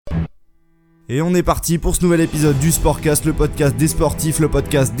Et on est parti pour ce nouvel épisode du Sportcast, le podcast des sportifs, le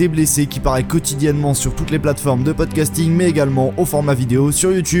podcast des blessés qui paraît quotidiennement sur toutes les plateformes de podcasting mais également au format vidéo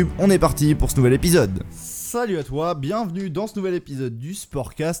sur YouTube. On est parti pour ce nouvel épisode. Salut à toi, bienvenue dans ce nouvel épisode du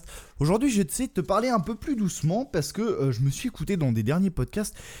Sportcast. Aujourd'hui je vais essayer de te parler un peu plus doucement parce que je me suis écouté dans des derniers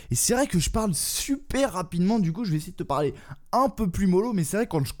podcasts et c'est vrai que je parle super rapidement, du coup je vais essayer de te parler un peu plus mollo, mais c'est vrai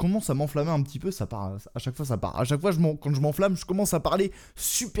que quand je commence à m'enflammer un petit peu, ça part, à chaque fois ça part. À chaque fois quand je m'enflamme, je commence à parler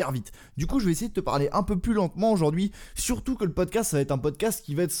super vite. Du coup je vais essayer de te parler un peu plus lentement aujourd'hui, surtout que le podcast ça va être un podcast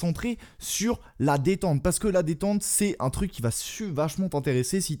qui va être centré sur la détente, parce que la détente c'est un truc qui va vachement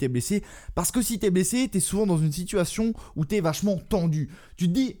t'intéresser si t'es blessé, parce que si t'es blessé, t'es souvent dans une situation où t'es vachement tendu. Tu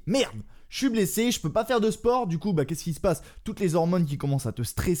te dis merde, je suis blessé, je peux pas faire de sport, du coup qu'est-ce qui se passe? Toutes les hormones qui commencent à te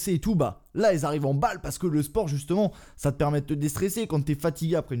stresser et tout, là elles arrivent en balle parce que le sport justement ça te permet de te déstresser. Quand t'es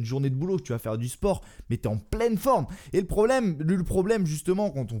fatigué après une journée de boulot, tu vas faire du sport mais t'es en pleine forme. Et le problème justement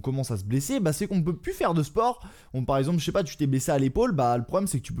quand on commence à se blesser, c'est qu'on peut plus faire de sport. Par exemple je sais pas, tu t'es blessé à l'épaule, le problème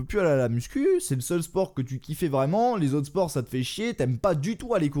c'est que tu peux plus aller à la muscu, c'est le seul sport que tu kiffais vraiment. Les autres sports ça te fait chier, t'aimes pas du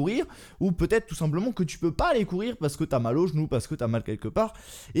tout aller courir, ou peut-être tout simplement que tu peux pas aller courir parce que t'as mal au genou, parce que t'as mal quelque part,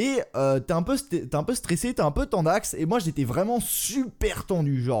 et t'es un peu stressé, t'es un peu tendax. Et moi j'étais vraiment super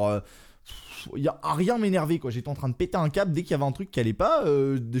tendu, genre rien m'énervait quoi, j'étais en train de péter un câble dès qu'il y avait un truc qui allait pas,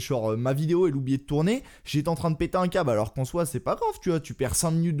 ma vidéo elle oubliait de tourner, j'étais en train de péter un câble, alors qu'en soi c'est pas grave, tu vois, tu perds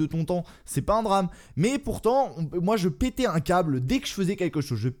 5 minutes de ton temps, c'est pas un drame, mais pourtant moi je pétais un câble dès que je faisais quelque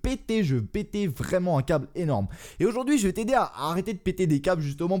chose, je pétais vraiment un câble énorme. Et aujourd'hui je vais t'aider à arrêter de péter des câbles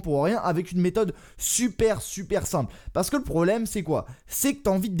justement pour rien, avec une méthode super simple, parce que le problème c'est quoi? C'est que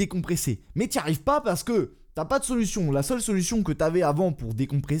t'as envie de décompresser, mais t'y arrives pas parce que t'as pas de solution. La seule solution que t'avais avant pour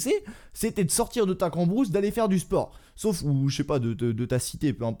décompresser, c'était de sortir de ta cambrousse, d'aller faire du sport. Sauf, ou je sais pas, de ta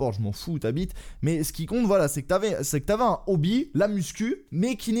cité, peu importe, je m'en fous où t'habites. Mais ce qui compte, voilà, c'est que t'avais un hobby, la muscu,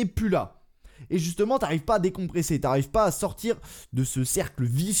 mais qui n'est plus là. Et justement, t'arrives pas à décompresser, t'arrives pas à sortir de ce cercle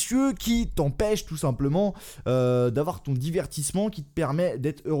vicieux qui t'empêche tout simplement d'avoir ton divertissement qui te permet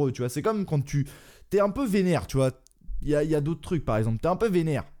d'être heureux, tu vois. C'est comme quand t'es un peu vénère, tu vois. Il y a d'autres trucs, par exemple, t'es un peu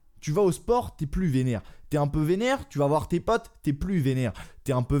vénère. Tu vas au sport, t'es plus vénère. T'es un peu vénère, tu vas voir tes potes, t'es plus vénère.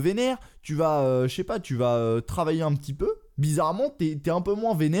 T'es un peu vénère, tu vas, travailler un petit peu. Bizarrement, t'es un peu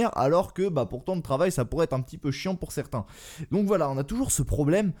moins vénère, alors que pourtant le travail ça pourrait être un petit peu chiant pour certains. Donc voilà, on a toujours ce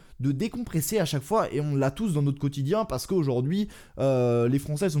problème de décompresser à chaque fois, et on l'a tous dans notre quotidien, parce qu'aujourd'hui les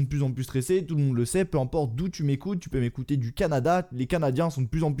Français sont de plus en plus stressés, tout le monde le sait, peu importe d'où tu m'écoutes, tu peux m'écouter du Canada, les Canadiens sont de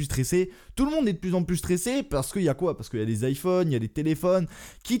plus en plus stressés, tout le monde est de plus en plus stressé, parce qu'il y a quoi? Parce qu'il y a des iPhones, il y a des téléphones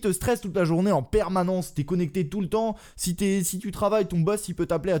qui te stressent toute la journée en permanence, t'es connecté tout le temps, si tu travailles, ton boss il peut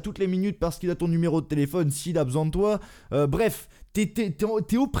t'appeler à toutes les minutes parce qu'il a ton numéro de téléphone s'il a besoin de toi. Bref, t'es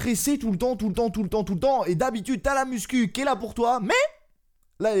oppressé tout le temps, et d'habitude t'as la muscu qui est là pour toi, mais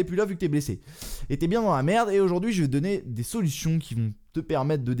là elle est plus là vu que t'es blessé. Et t'es bien dans la merde, et aujourd'hui je vais te donner des solutions qui vont te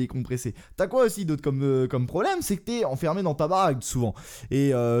permettre de décompresser. T'as quoi aussi d'autre comme problème? C'est que t'es enfermé dans ta baraque souvent. Et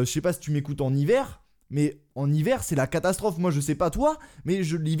je sais pas si tu m'écoutes en hiver, mais en hiver c'est la catastrophe. Moi je sais pas toi, mais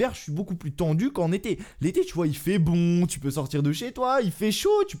l'hiver je suis beaucoup plus tendu qu'en été. L'été tu vois il fait bon, tu peux sortir de chez toi, il fait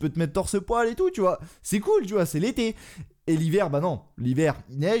chaud, tu peux te mettre torse-poil et tout, tu vois. C'est cool, tu vois, c'est l'été. Et l'hiver, non, l'hiver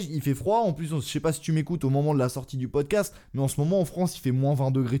il neige, il fait froid. En plus je sais pas si tu m'écoutes au moment de la sortie du podcast, mais en ce moment en France il fait moins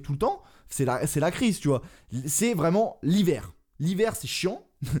 20 degrés tout le temps. C'est la crise, tu vois. C'est vraiment l'hiver. L'hiver c'est chiant.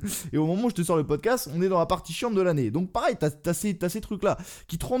 Et au moment où je te sors le podcast, on est dans la partie chiante de l'année. Donc pareil, t'as ces trucs là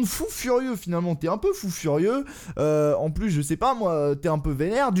qui te rendent fou furieux finalement. T'es un peu fou furieux. En plus je sais pas moi, t'es un peu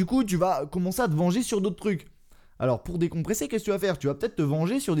vénère. Du coup tu vas commencer à te venger sur d'autres trucs. Alors pour décompresser, qu'est-ce que tu vas faire? Tu vas peut-être te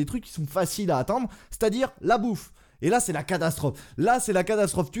venger sur des trucs qui sont faciles à atteindre, c'est-à-dire la bouffe. Et là c'est la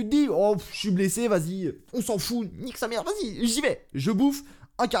catastrophe. Tu te dis oh je suis blessé, vas-y, on s'en fout, nique sa mère, vas-y, j'y vais. Je bouffe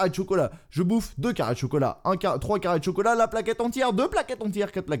un carré de chocolat, je bouffe 2 carrés de chocolat, 3 carrés de chocolat, la plaquette entière, 2 plaquettes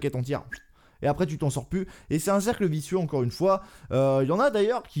entières, 4 plaquettes entières. Et après tu t'en sors plus. Et c'est un cercle vicieux encore une fois. Il y en a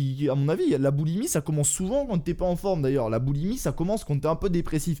d'ailleurs qui, à mon avis, la boulimie ça commence souvent quand t'es pas en forme d'ailleurs. La boulimie ça commence quand t'es un peu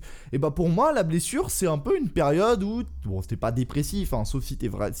dépressif. Et pour moi la blessure c'est un peu une période où, bon c'était pas dépressif hein, sauf si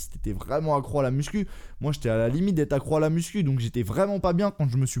t'étais vraiment accro à la muscu. Moi j'étais à la limite d'être accro à la muscu, donc j'étais vraiment pas bien quand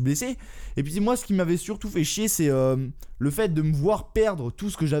je me suis blessé. Et puis moi ce qui m'avait surtout fait chier c'est le fait de me voir perdre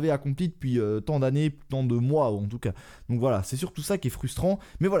tout ce que j'avais accompli depuis tant d'années, tant de mois en tout cas. Donc voilà, c'est surtout ça qui est frustrant.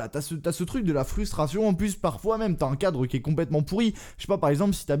 Mais voilà, t'as ce truc de la frustration. En plus parfois même t'as un cadre qui est complètement pourri. Je sais pas, par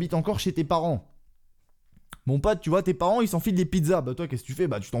exemple si t'habites encore chez tes parents, mon pote, tu vois, tes parents ils s'enfilent des pizzas. Toi qu'est-ce que tu fais?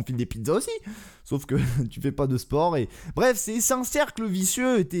 Tu t'enfiles des pizzas aussi. Sauf que tu fais pas de sport. Et bref, c'est un cercle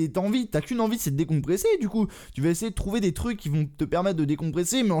vicieux. T'as qu'une envie, c'est de décompresser. Du coup tu vas essayer de trouver des trucs qui vont te permettre de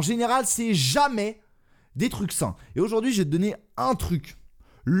décompresser, mais en général c'est jamais des trucs sains. Et aujourd'hui je vais te donner un truc.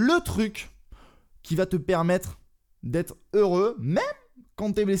 Le truc qui va te permettre d'être heureux, même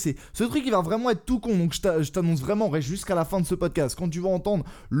quand t'es blessé. Ce truc, il va vraiment être tout con, donc je t'annonce vraiment, reste jusqu'à la fin de ce podcast. Quand tu vas entendre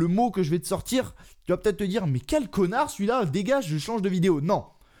le mot que je vais te sortir, tu vas peut-être te dire, mais quel connard celui-là, dégage, je change de vidéo. Non,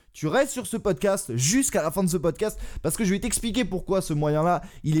 tu restes sur ce podcast jusqu'à la fin de ce podcast, parce que je vais t'expliquer pourquoi ce moyen-là,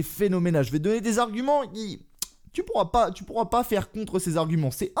 il est phénoménal. Je vais te donner des arguments, tu pourras pas faire contre ces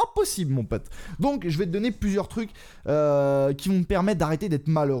arguments, c'est impossible mon pote. Donc je vais te donner plusieurs trucs qui vont me permettre d'arrêter d'être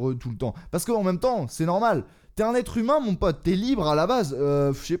malheureux tout le temps. Parce qu'en même temps, c'est normal. T'es un être humain mon pote, t'es libre à la base.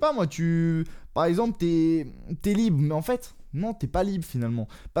 Je sais pas moi, par exemple t'es libre, mais en fait non, t'es pas libre finalement.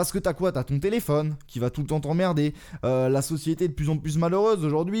 Parce que t'as quoi? T'as ton téléphone qui va tout le temps t'emmerder. La société est de plus en plus malheureuse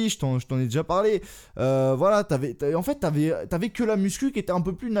aujourd'hui, je t'en ai déjà parlé. Voilà, t'avais que la muscu qui était un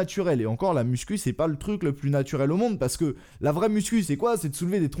peu plus naturelle. Et encore, la muscu, c'est pas le truc le plus naturel au monde. Parce que la vraie muscu, c'est quoi? C'est de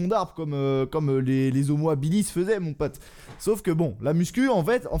soulever des troncs d'arbres comme les homo habilis faisaient, mon pote. Sauf que bon, la muscu, en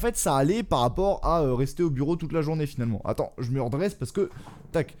fait ça allait par rapport à rester au bureau toute la journée finalement. Attends, je me redresse parce que,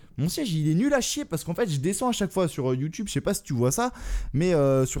 tac, mon siège il est nul à chier parce qu'en fait je descends à chaque fois sur YouTube, je sais pas si tu vois ça, mais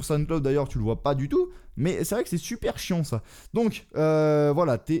sur SoundCloud d'ailleurs tu le vois pas du tout, mais c'est vrai que c'est super chiant ça. Donc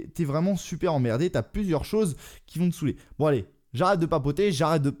voilà, t'es vraiment super emmerdé, t'as plusieurs choses qui vont te saouler. Bon allez, j'arrête de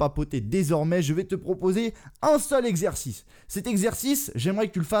papoter, désormais je vais te proposer un seul exercice. Cet exercice, j'aimerais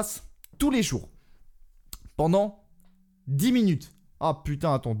que tu le fasses tous les jours, pendant 10 minutes. Ah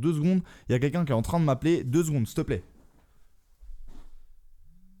putain, attends 2 secondes, il y a quelqu'un qui est en train de m'appeler, 2 secondes s'il te plaît.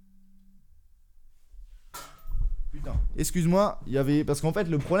 Putain, excuse-moi, parce qu'en fait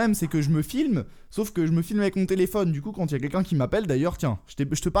le problème c'est que je me filme, sauf que je me filme avec mon téléphone. Du coup quand il y a quelqu'un qui m'appelle, d'ailleurs tiens, je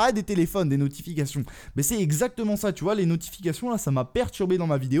te parlais des téléphones, des notifications, mais c'est exactement ça, tu vois, les notifications là, ça m'a perturbé dans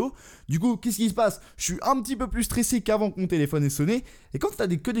ma vidéo. Du coup qu'est-ce qui se passe? Je suis un petit peu plus stressé qu'avant que mon téléphone ait sonné. Et quand t'as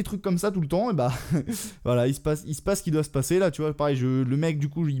que des trucs comme ça tout le temps, et bah voilà, il se passe ce qui doit se passer là, tu vois. Pareil, le mec du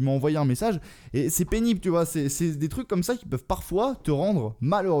coup il m'a envoyé un message et c'est pénible, tu vois, c'est des trucs comme ça qui peuvent parfois te rendre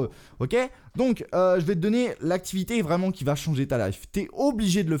malheureux. Ok, donc je vais te donner l'activité vraiment qui va changer ta life. T'es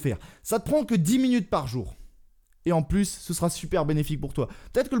obligé de le faire. Ça te prend que 10 minutes par jour. Et en plus, ce sera super bénéfique pour toi.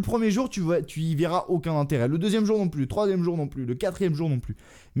 Peut-être que le premier jour, tu y verras aucun intérêt. Le deuxième jour non plus. Le troisième jour non plus. Le quatrième jour non plus.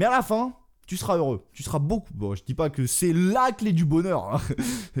 Mais à la fin, tu seras heureux. Tu seras beaucoup. Bon, je dis pas que c'est la clé du bonheur. Hein.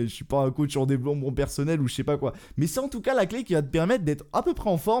 Je suis pas un coach en développement personnel ou je sais pas quoi. Mais c'est en tout cas la clé qui va te permettre d'être à peu près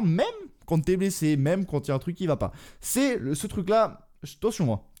en forme, même quand t'es blessé, même quand il y a un truc qui va pas. C'est ce truc-là. Attention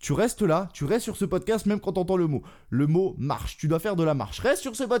moi, tu restes là, tu restes sur ce podcast même quand t'entends le mot. Le mot marche, tu dois faire de la marche. Reste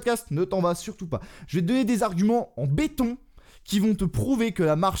sur ce podcast, ne t'en vas surtout pas. Je vais te donner des arguments en béton qui vont te prouver que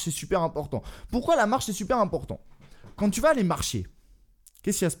la marche c'est super important. Pourquoi la marche c'est super important? Quand tu vas aller marcher,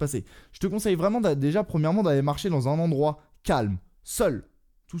 qu'est-ce qui va se passer? Je te conseille vraiment déjà premièrement d'aller marcher dans un endroit calme, seul.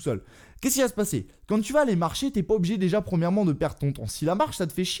 Tout seul. Qu'est-ce qui va se passer? Quand tu vas aller marcher, t'es pas obligé déjà premièrement de perdre ton temps. Si la marche ça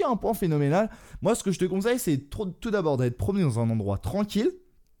te fait chier un point phénoménal, moi ce que je te conseille c'est tout d'abord d'aller te promener dans un endroit tranquille,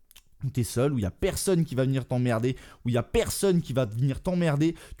 où t'es seul, où il y a personne qui va venir t'emmerder, où il y a personne qui va venir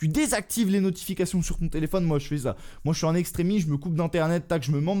t'emmerder. Tu désactives les notifications sur ton téléphone, moi je fais ça. Moi je suis en extrémie, je me coupe d'internet, tac,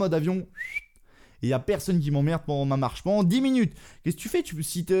 je me mets en mode avion. Et y a personne qui m'emmerde pendant ma marche. Pendant 10 minutes. Qu'est-ce que tu fais?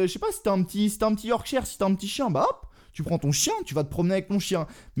 Je sais pas, si t'as un petit Yorkshire, si t'as un petit chien, bah hop, tu prends ton chien, tu vas te promener avec ton chien.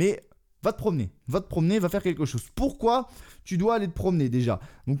 Mais va te promener, va faire quelque chose. Pourquoi tu dois aller te promener déjà?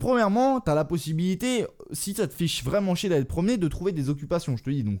 Donc premièrement, tu as la possibilité, si ça te fait vraiment chier d'aller te promener, de trouver des occupations. Je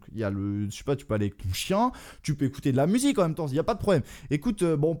te dis, donc il y a je sais pas, tu peux aller avec ton chien, tu peux écouter de la musique en même temps, il n'y a pas de problème. Écoute,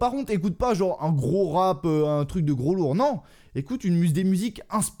 bon par contre, écoute pas genre un gros rap, un truc de gros lourd, non. Écoute des musiques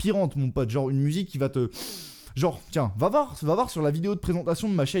inspirantes mon pote, genre une musique qui va te... Genre, tiens, va voir sur la vidéo de présentation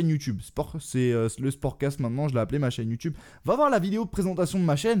de ma chaîne YouTube. C'est le Sportcast maintenant, je l'ai appelé ma chaîne YouTube. Va voir la vidéo de présentation de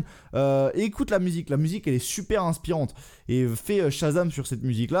ma chaîne et écoute la musique. La musique, elle est super inspirante. Et fais Shazam sur cette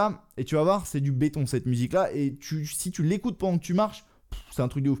musique-là. Et tu vas voir, c'est du béton cette musique-là. Et si tu l'écoutes pendant que tu marches, c'est un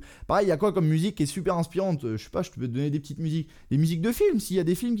truc de ouf. Pareil, il y a quoi comme musique qui est super inspirante? Je sais pas, je peux te donner des petites musiques. Des musiques de films, s'il y a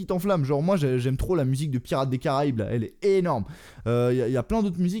des films qui t'enflamment. Genre moi, j'aime trop la musique de Pirates des Caraïbes, là. Elle est énorme. Il y a plein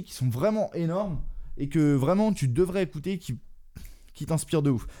d'autres musiques qui sont vraiment énormes. Et que vraiment tu devrais écouter, qui t'inspire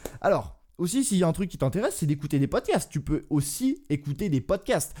de ouf. Alors, aussi s'il y a un truc qui t'intéresse, c'est d'écouter des podcasts. Tu peux aussi écouter des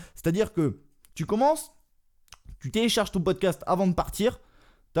podcasts. C'est-à-dire que tu commences, tu télécharges ton podcast avant de partir,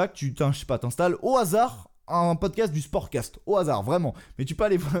 tac, je sais pas, t'installes au hasard un podcast du Sportcast, au hasard, vraiment. Mais tu peux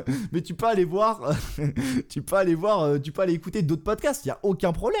aller voir, tu peux aller écouter d'autres podcasts, il y a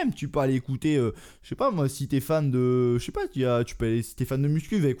aucun problème. Tu peux aller écouter, je sais pas moi, si t'es fan de, je sais pas, si t'es fan de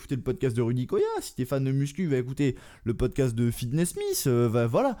muscu, va écouter le podcast de Rudy Koya. Si t'es fan de muscu, va écouter le podcast de Fitness Smith.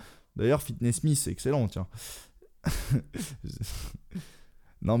 Voilà. D'ailleurs, Fitness Smith, c'est excellent, tiens.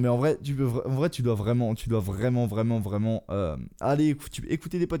 Non mais en vrai, tu dois vraiment aller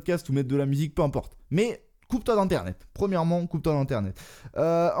écouter des podcasts ou mettre de la musique, peu importe. Mais coupe-toi d'internet. Premièrement, coupe-toi d'internet.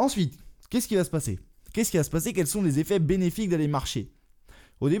 Ensuite, qu'est-ce qui va se passer ? Quels sont les effets bénéfiques d'aller marcher ?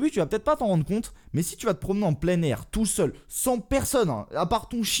 Au début, tu vas peut-être pas t'en rendre compte, mais si tu vas te promener en plein air, tout seul, sans personne, hein, à part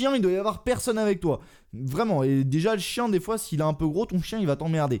ton chien, il doit y avoir personne avec toi. Vraiment, et déjà le chien, des fois, s'il est un peu gros, ton chien, il va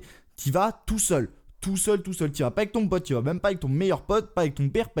t'emmerder. Tu vas tout seul. Tu vas pas avec ton pote, tu vas même pas avec ton meilleur pote, pas avec ton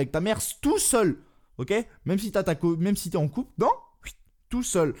père, pas avec ta mère, tout seul. Ok ? Même si t'es en couple, non ? Tout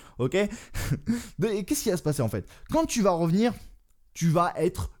seul. Ok ? Et qu'est-ce qui va se passer en fait ? Quand tu vas revenir, tu vas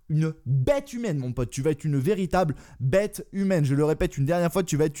être une bête humaine, mon pote. Tu vas être une véritable bête humaine. Je le répète une dernière fois,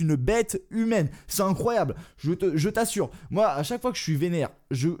 tu vas être une bête humaine. C'est incroyable. Je t'assure. Moi, à chaque fois que je suis vénère,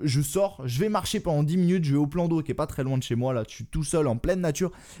 je sors, je vais marcher pendant 10 minutes, je vais au plan d'eau qui est pas très loin de chez moi. Là, je suis tout seul en pleine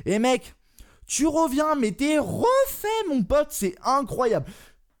nature. Et mec, tu reviens, mais t'es refait, mon pote. C'est incroyable.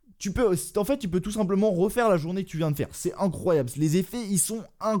 Tu peux tout simplement refaire la journée que tu viens de faire. C'est incroyable. Les effets, ils sont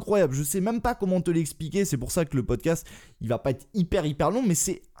incroyables. Je sais même pas comment te l'expliquer. C'est pour ça que le podcast, il va pas être hyper long, mais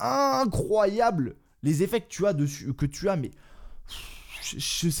c'est incroyable. Les effets que tu as dessus, mais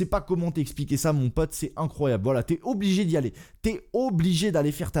je sais pas comment t'expliquer ça, mon pote. C'est incroyable. Voilà, t'es obligé d'y aller. T'es obligé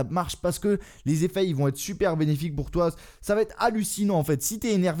d'aller faire ta marche parce que les effets, ils vont être super bénéfiques pour toi. Ça va être hallucinant en fait. Si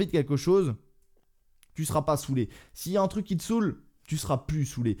t'es énervé de quelque chose, tu seras pas saoulé. S'il y a un truc qui te saoule, tu seras plus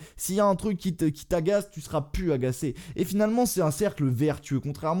saoulé. S'il y a un truc qui t'agace, tu seras plus agacé. Et finalement, c'est un cercle vertueux,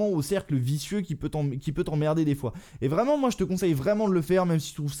 contrairement au cercle vicieux qui peut t'emmerder des fois. Et vraiment, moi, je te conseille vraiment de le faire, même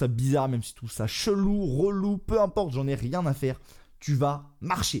si tu trouves ça bizarre, même si tu trouves ça chelou, relou, peu importe, j'en ai rien à faire. Tu vas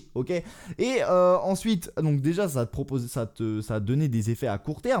marcher, ok ? Et ensuite, donc déjà, ça va donner des effets à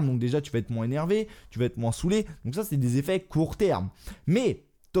court terme. Donc déjà, tu vas être moins énervé, tu vas être moins saoulé. Donc ça, c'est des effets court terme. Mais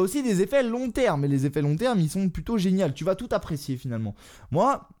t'as aussi des effets long terme, et les effets long terme, ils sont plutôt géniaux. Tu vas tout apprécier finalement.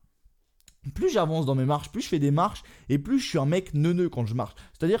 Moi, plus j'avance dans mes marches, plus je fais des marches, et plus je suis un mec neuneux quand je marche.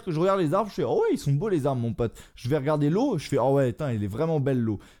 C'est-à-dire que je regarde les arbres, je fais oh ouais, ils sont beaux les arbres, mon pote. Je vais regarder l'eau, je fais oh ouais, putain, elle est vraiment belle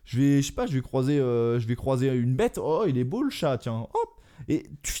l'eau. Je vais croiser une bête, oh il est beau le chat, tiens, hop. Et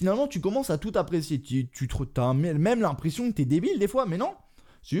finalement, tu commences à tout apprécier. T'as même l'impression que t'es débile des fois, mais non.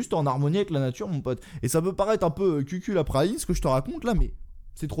 C'est juste en harmonie avec la nature, mon pote. Et ça peut paraître un peu cucul à praline, ce que je te raconte là, mais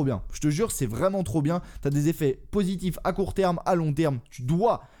c'est trop bien. Je te jure, c'est vraiment trop bien. T'as des effets positifs à court terme, à long terme. Tu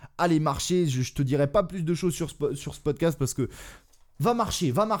dois aller marcher. Je te dirai pas plus de choses sur ce podcast parce que va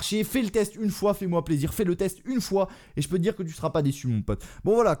marcher. Fais le test une fois, fais-moi plaisir. Fais le test une fois et je peux te dire que tu seras pas déçu, mon pote.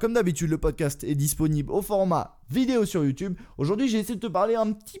 Bon voilà, comme d'habitude, le podcast est disponible au format vidéo sur YouTube. Aujourd'hui, j'ai essayé de te parler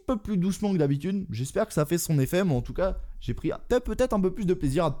un petit peu plus doucement que d'habitude. J'espère que ça fait son effet, mais en tout cas, j'ai pris peut-être un peu plus de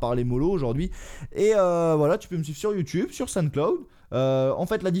plaisir à te parler mollo aujourd'hui. Et voilà, tu peux me suivre sur YouTube, sur SoundCloud. En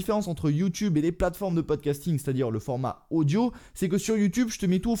fait, la différence entre YouTube et les plateformes de podcasting, c'est-à-dire le format audio, c'est que sur YouTube, je te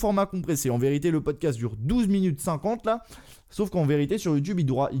mets tout au format compressé. En vérité, le podcast dure 12 minutes 50 là. Sauf qu'en vérité, sur YouTube,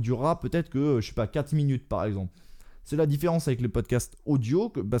 il durera peut-être que, 4 minutes par exemple. C'est la différence avec les podcasts audio,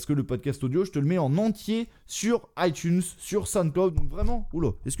 parce que le podcast audio, je te le mets en entier sur iTunes, sur SoundCloud. Donc vraiment,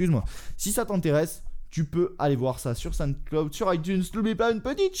 excuse-moi. Si ça t'intéresse, tu peux aller voir ça sur SoundCloud, sur iTunes. N'oublie pas une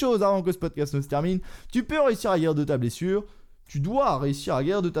petite chose avant que ce podcast ne se termine. Tu peux réussir à guérir de ta blessure. Tu dois réussir à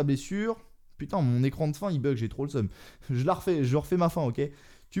guérir de ta blessure. Putain, mon écran de fin, il bug, j'ai trop le seum. Je refais ma fin, ok ?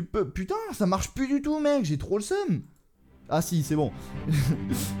 Putain, ça marche plus du tout, mec, j'ai trop le seum. Ah si, c'est bon.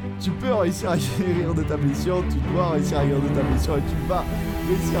 Tu peux réussir à guérir de ta blessure, tu dois réussir à guérir de ta blessure et tu vas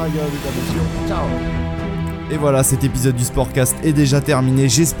réussir à guérir de ta blessure. Ciao. Et voilà, cet épisode du Sportcast est déjà terminé.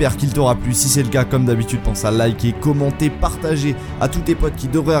 J'espère qu'il t'aura plu. Si c'est le cas, comme d'habitude, pense à liker, commenter, partager à tous tes potes qui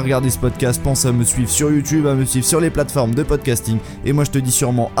devraient regarder ce podcast. Pense à me suivre sur YouTube, à me suivre sur les plateformes de podcasting. Et moi, je te dis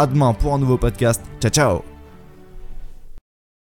sûrement à demain pour un nouveau podcast. Ciao, ciao.